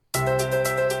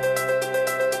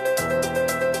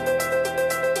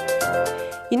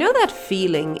You know that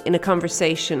feeling in a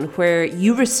conversation where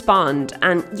you respond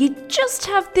and you just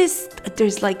have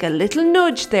there's like a little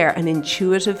nudge there, an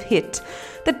intuitive hit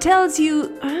that tells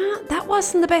you, that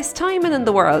wasn't the best timing in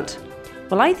the world.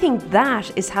 Well, I think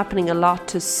that is happening a lot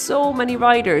to so many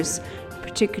riders,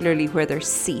 particularly where their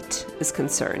seat is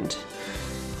concerned.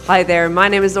 Hi there, my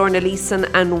name is Lorna Leeson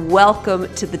and welcome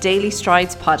to the Daily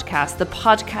Strides podcast, the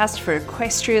podcast for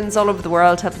equestrians all over the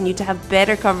world, helping you to have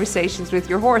better conversations with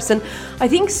your horse. And I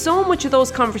think so much of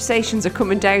those conversations are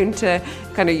coming down to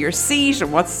kind of your seat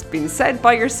and what's been said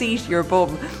by your seat, your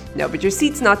bum. No, but your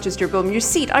seat's not just your bum. Your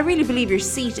seat, I really believe your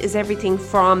seat is everything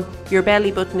from your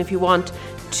belly button, if you want,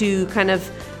 to kind of,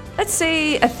 let's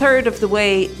say, a third of the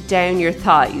way down your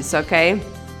thighs, okay?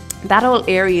 That whole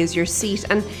area is your seat,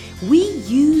 and we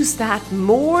use that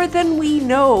more than we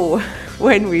know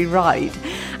when we ride.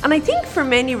 And I think for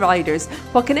many riders,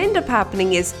 what can end up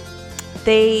happening is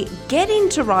they get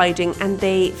into riding and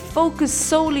they focus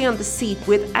solely on the seat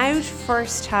without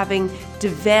first having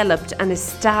developed and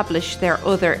established their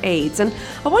other aids. And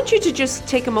I want you to just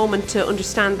take a moment to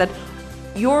understand that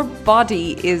your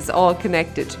body is all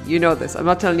connected. You know this. I'm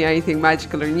not telling you anything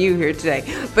magical or new here today,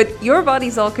 but your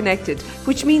body's all connected,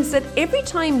 which means that every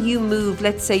time you move,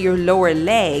 let's say your lower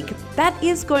leg, that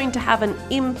is going to have an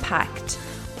impact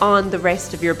on the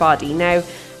rest of your body. Now,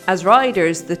 as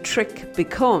riders, the trick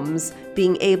becomes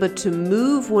being able to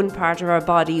move one part of our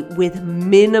body with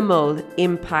minimal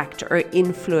impact or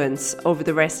influence over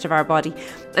the rest of our body.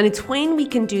 And it's when we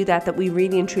can do that we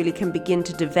really and truly can begin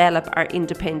to develop our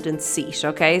independent seat,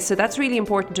 okay? So that's really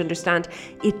important to understand.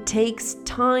 It takes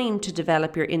time to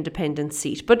develop your independent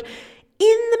seat. But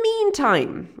in the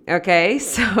meantime, okay,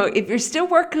 so if you're still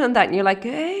working on that and you're like,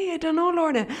 hey, I don't know,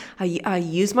 Lorna, I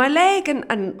use my leg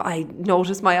and I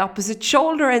notice my opposite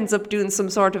shoulder ends up doing some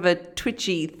sort of a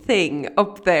twitchy thing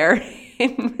up there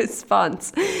in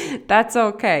response. That's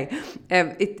okay.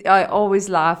 I always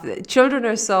laugh. Children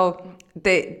are so...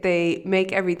 They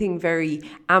make everything very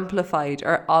amplified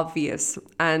or obvious,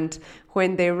 and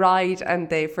when they ride and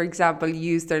they, for example,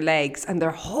 use their legs and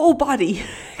their whole body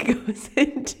goes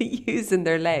into using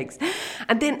their legs,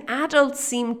 and then adults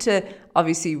seem to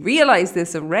obviously realize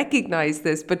this and recognize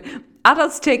this, but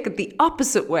adults take it the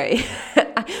opposite way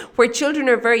where children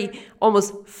are very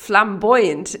almost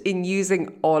flamboyant in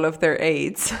using all of their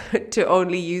aids to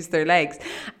only use their legs.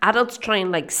 Adults try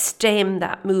and like stem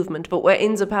that movement, but what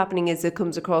ends up happening is it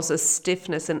comes across as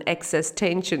stiffness and excess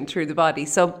tension through the body.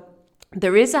 So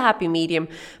there is a happy medium,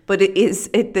 but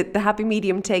the happy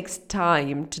medium takes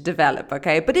time to develop,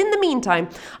 okay? But in the meantime,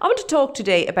 I want to talk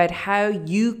today about how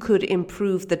you could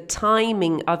improve the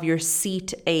timing of your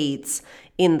seat aids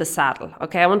in the saddle,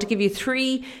 okay? I want to give you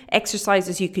 3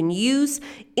 exercises you can use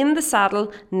in the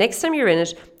saddle next time you're in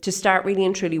it to start really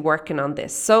and truly working on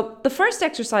this. So the first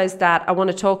exercise that I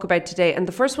want to talk about today, and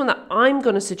the first one that I'm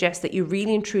going to suggest that you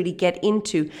really and truly get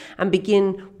into and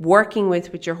begin working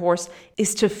with your horse,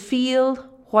 is to feel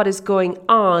what is going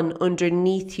on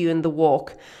underneath you in the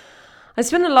walk. I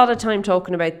spend a lot of time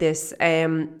talking about this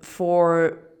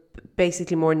for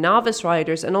basically more novice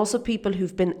riders and also people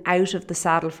who've been out of the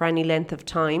saddle for any length of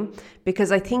time,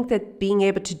 because I think that being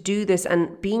able to do this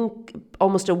and being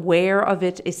almost aware of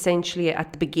it essentially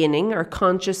at the beginning, or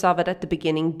conscious of it at the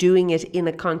beginning, doing it in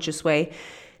a conscious way,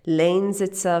 lends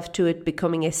itself to it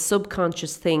becoming a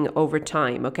subconscious thing over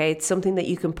time, okay? It's something that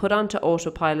you can put onto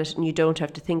autopilot and you don't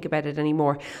have to think about it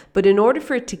anymore. But in order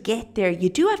for it to get there, you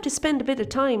do have to spend a bit of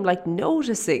time like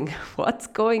noticing what's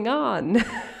going on.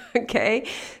 Okay,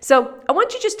 so I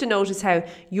want you just to notice how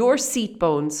your seat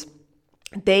bones,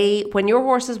 when your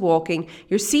horse is walking,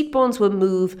 your seat bones will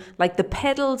move like the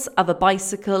pedals of a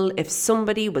bicycle if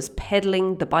somebody was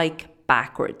pedaling the bike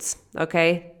backwards.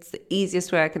 Okay, it's the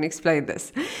easiest way I can explain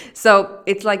this. So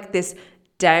it's like this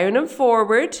down and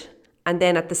forward, and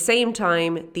then at the same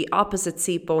time, the opposite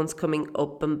seat bones coming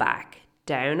up and back,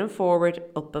 down and forward,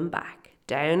 up and back.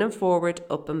 Down and forward,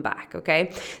 up and back,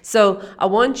 okay? So I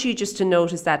want you just to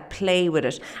notice that, play with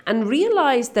it, and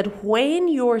realize that when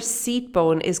your seat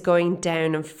bone is going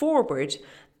down and forward,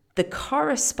 the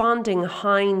corresponding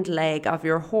hind leg of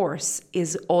your horse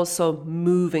is also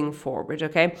moving forward,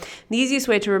 okay? The easiest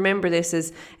way to remember this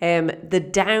is the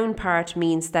down part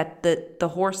means that the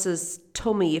horse's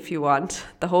tummy, if you want,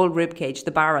 the whole rib cage,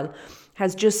 the barrel,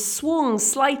 has just swung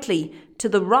slightly to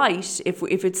the right,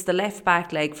 if it's the left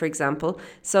back leg, for example,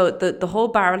 so the whole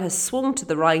barrel has swung to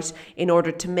the right in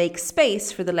order to make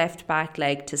space for the left back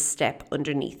leg to step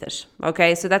underneath it.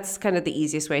 Okay, so that's kind of the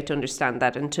easiest way to understand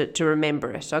that and to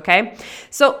remember it. Okay,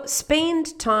 so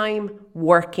spend time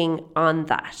working on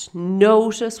that.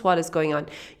 Notice what is going on.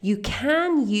 You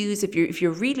can use, if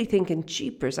you're really thinking,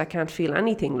 jeepers, I can't feel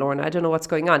anything, Lorna, I don't know what's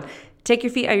going on. Take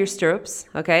your feet out of your stirrups,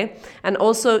 okay? And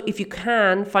also, if you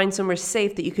can, find somewhere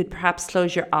safe that you could perhaps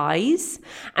close your eyes.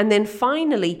 And then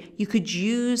finally, you could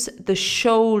use the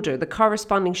shoulder, the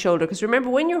corresponding shoulder. Because remember,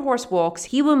 when your horse walks,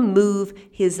 he will move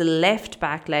his left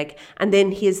back leg, and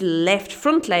then his left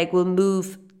front leg will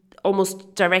move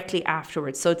almost directly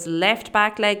afterwards. So it's left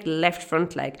back leg, left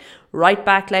front leg, right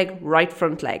back leg, right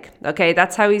front leg. Okay,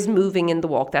 that's how he's moving in the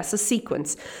walk. That's a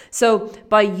sequence. So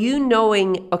by you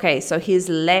knowing, okay, so his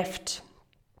left,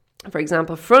 for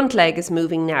example, front leg is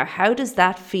moving now. How does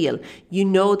that feel? You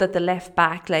know that the left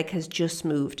back leg has just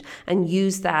moved, and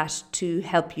use that to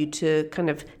help you to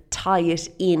kind of tie it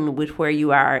in with where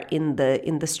you are in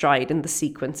the stride, in the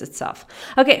sequence itself.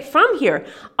 Okay, from here,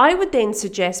 I would then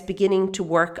suggest beginning to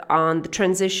work on the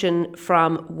transition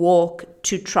from walk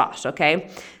to trot,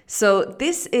 okay? So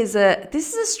this is a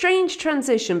strange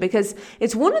transition, because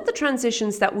it's one of the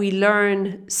transitions that we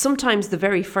learn sometimes the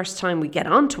very first time we get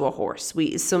onto a horse.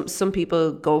 Some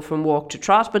people go from walk to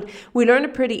trot, but we learn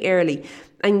it pretty early.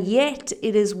 And yet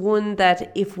it is one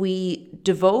that if we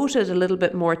devoted a little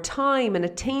bit more time and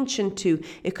attention to,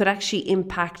 it could actually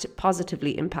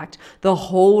positively impact the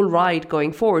whole ride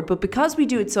going forward. But because we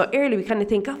do it so early, we kind of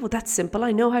think, oh, well, that's simple.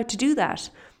 I know how to do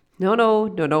that.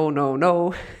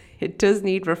 No. It does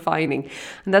need refining.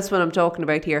 And that's what I'm talking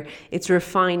about here. It's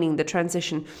refining the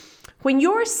transition. When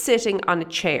you're sitting on a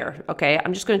chair, okay,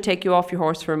 I'm just going to take you off your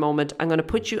horse for a moment. I'm going to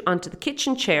put you onto the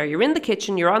kitchen chair. You're in the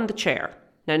kitchen, you're on the chair.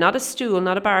 Now, not a stool,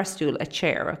 not a bar stool, a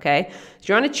chair, okay? So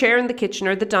you're on a chair in the kitchen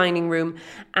or the dining room,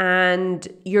 and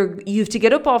you have to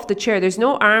get up off the chair. There's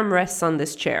no armrests on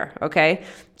this chair, okay?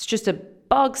 It's just a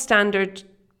bog standard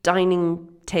dining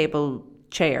table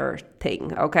chair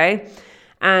thing, okay?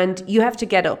 And you have to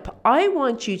get up. I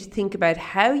want you to think about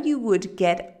how you would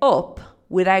get up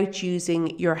without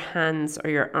using your hands or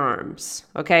your arms,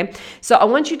 okay? So I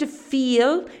want you to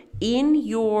feel in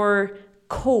your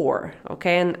core,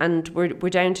 okay? And we're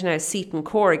down to now seat and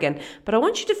core again. But I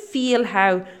want you to feel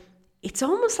how it's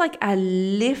almost like a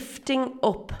lifting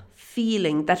up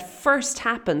feeling that first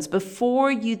happens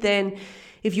before you then,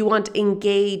 if you want,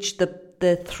 engage the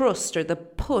thrust or the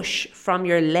push from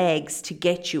your legs to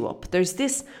get you up. There's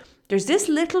this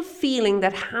little feeling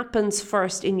that happens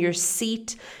first in your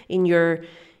seat,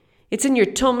 it's in your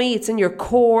tummy, it's in your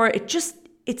core.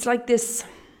 It's like this,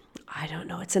 I don't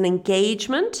know, it's an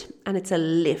engagement and it's a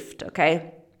lift,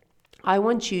 okay? I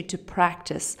want you to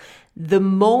practice the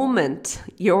moment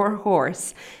your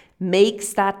horse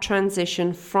makes that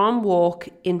transition from walk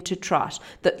into trot.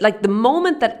 The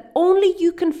moment that only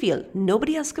you can feel,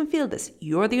 nobody else can feel this.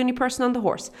 You're the only person on the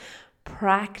horse.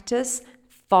 Practice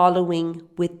following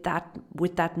with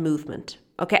that movement.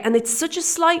 Okay, and it's such a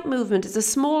slight movement. It's a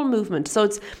small movement. So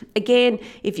it's, again,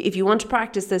 if you want to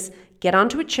practice this, get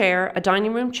onto a chair, a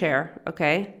dining room chair,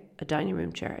 okay? A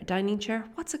dining chair?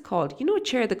 What's it called? You know, a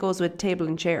chair that goes with table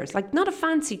and chairs. Like, not a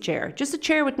fancy chair, just a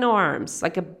chair with no arms.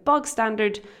 Like a bog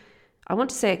standard, I want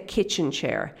to say a kitchen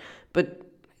chair, but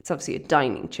it's obviously a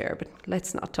dining chair, but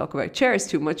let's not talk about chairs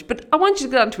too much. But I want you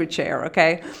to get onto a chair,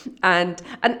 okay? And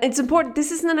it's important,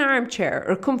 this isn't an armchair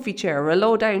or a comfy chair or a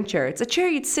low down chair. It's a chair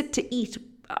you'd sit to eat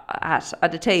at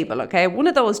a table, okay? One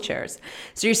of those chairs.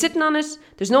 So you're sitting on it,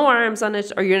 there's no arms on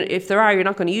it, or if there are, you're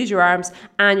not going to use your arms,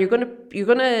 and you're going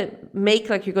to make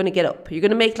like you're going to get up. You're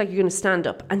going to make like you're going to stand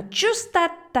up. And just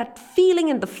that feeling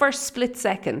in the first split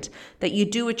second that you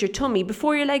do with your tummy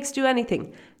before your legs do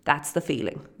anything, that's the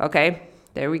feeling, okay?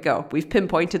 There we go. We've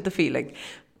pinpointed the feeling.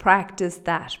 Practice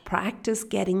that. Practice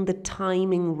getting the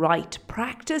timing right.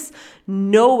 Practice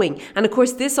knowing. And of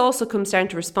course, this also comes down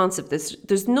to responsiveness.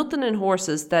 There's nothing in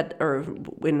horses or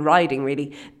in riding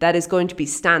really, that is going to be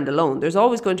standalone. There's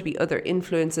always going to be other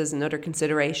influences and other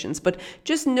considerations. But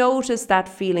just notice that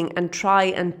feeling and try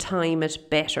and time it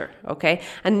better, okay?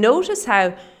 And notice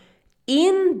how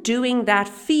in doing that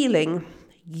feeling,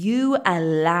 you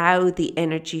allow the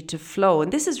energy to flow.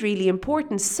 And this is really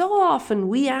important. So often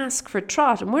we ask for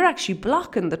trot and we're actually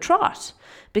blocking the trot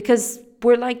because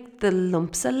we're like the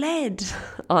lumps of lead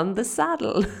on the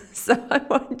saddle. So I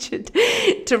want you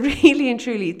to really and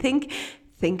truly think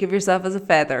of yourself as a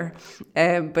feather,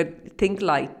 but think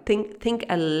light, think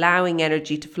allowing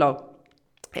energy to flow.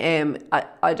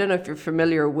 I don't know if you're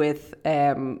familiar with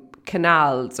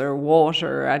canals or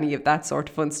water or any of that sort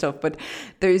of fun stuff, but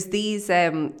there's these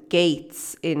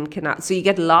gates in canals. So you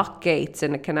get lock gates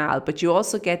in a canal, but you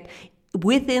also get,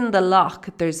 within the lock,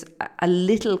 there's a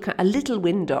little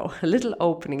window, a little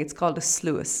opening. It's called a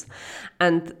sluice.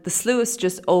 And the sluice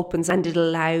just opens and it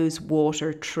allows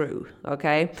water through,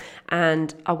 okay?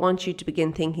 And I want you to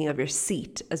begin thinking of your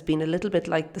seat as being a little bit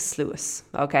like the sluice,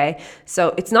 okay?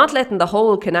 So it's not letting the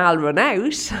whole canal run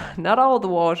out, not all the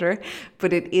water,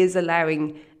 but it is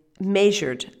allowing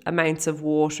measured amounts of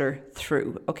water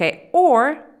through, okay?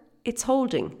 Or it's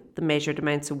holding the measured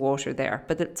amounts of water there,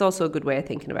 but it's also a good way of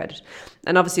thinking about it.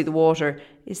 And obviously the water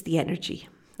is the energy.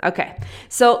 Okay,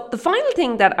 so the final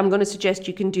thing that I'm going to suggest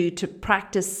you can do to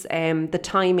practice the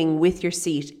timing with your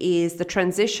seat is the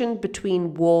transition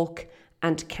between walk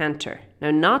and canter. Now,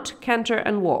 not canter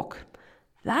and walk.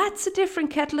 That's a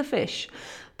different kettle of fish.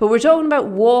 But we're talking about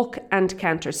walk and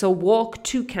canter. So walk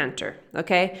to canter,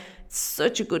 okay?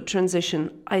 Such a good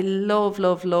transition. I love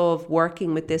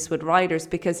working with this with riders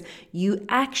because you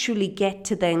actually get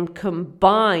to then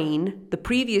combine the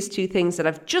previous two things that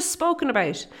I've just spoken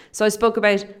about. So I spoke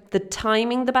about the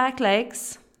timing the back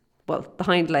legs, well, the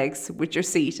hind legs with your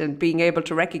seat and being able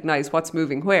to recognize what's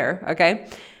moving where, okay?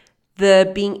 The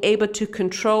being able to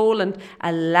control and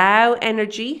allow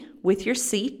energy with your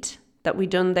seat that we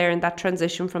done there in that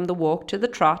transition from the walk to the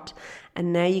trot.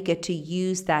 And now you get to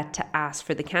use that to ask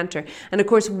for the canter. And of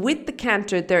course, with the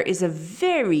canter, there is a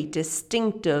very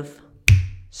distinctive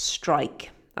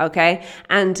strike, okay?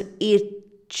 And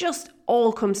it just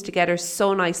all comes together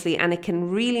so nicely, and it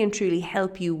can really and truly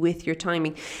help you with your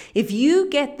timing. If you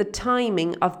get the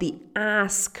timing of the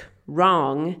ask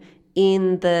wrong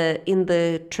in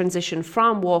the transition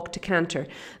from walk to canter,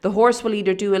 the horse will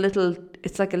either do a little,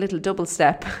 it's like a little double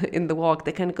step in the walk.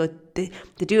 They kind of go, they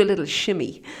do a little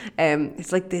shimmy.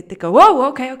 It's like they go, whoa,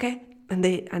 okay. And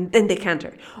then they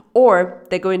canter. Or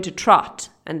they go into trot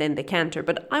and then they canter.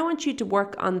 But I want you to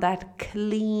work on that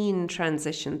clean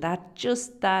transition, that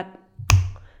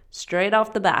straight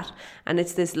off the bat. And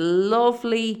it's this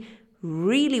lovely,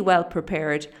 really well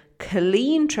prepared,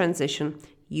 clean transition.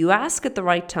 You ask at the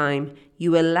right time,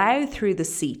 you allow through the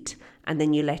seat, and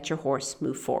then you let your horse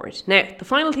move forward. Now, the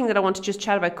final thing that I want to just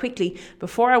chat about quickly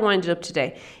before I wind it up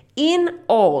today, in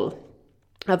all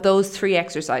of those three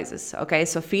exercises, okay,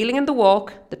 so feeling in the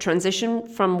walk, the transition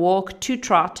from walk to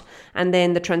trot, and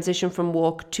then the transition from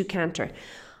walk to canter,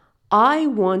 I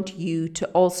want you to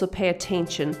also pay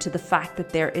attention to the fact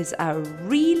that there is a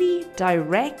really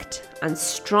direct and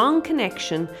strong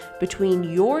connection between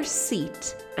your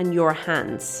seat and your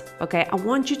hands, okay? I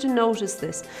want you to notice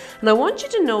this. And I want you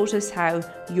to notice how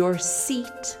your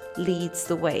seat leads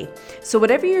the way. So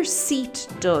whatever your seat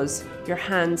does, your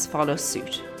hands follow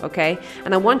suit, okay?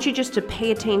 And I want you just to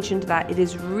pay attention to that. It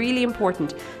is really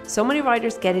important. So many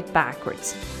riders get it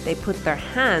backwards. They put their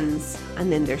hands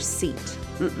and then their seat.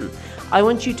 I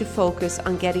want you to focus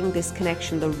on getting this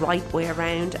connection the right way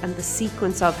around and the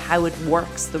sequence of how it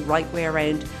works the right way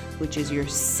around, which is your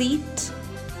seat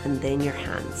and then your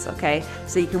hands, okay?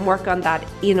 So you can work on that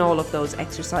in all of those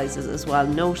exercises as well.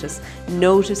 Notice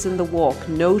in the walk,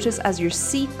 notice as your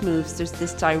seat moves, there's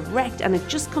this direct, and it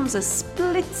just comes a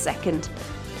split second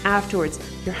afterwards.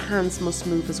 Your hands must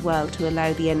move as well to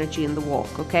allow the energy in the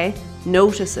walk, okay?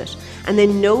 Notice it. And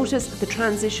then notice the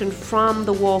transition from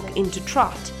the walk into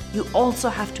trot. You also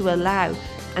have to allow,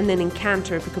 and then in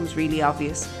canter it becomes really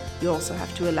obvious. You also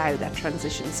have to allow that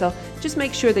transition. So just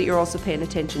make sure that you're also paying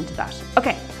attention to that.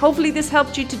 Okay, hopefully this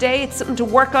helped you today. It's something to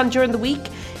work on during the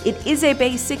week. It is a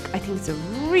basic. I think it's a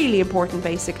really important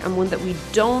basic and one that we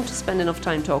don't spend enough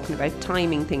time talking about,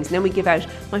 timing things. And then we give out,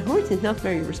 my horse is not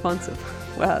very responsive.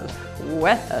 Well,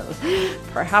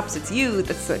 perhaps it's you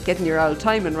that's getting your old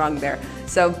timing wrong there.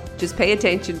 So just pay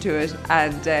attention to it.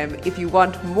 And if you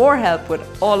want more help with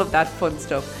all of that fun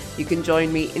stuff, you can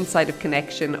join me inside of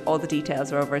Connection. All the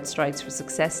details are over at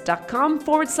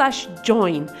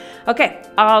stridesforsuccess.com/join. Okay,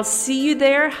 I'll see you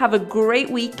there. Have a great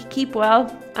week. Keep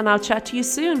well, and I'll chat to you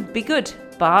soon. Be good.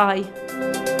 Bye.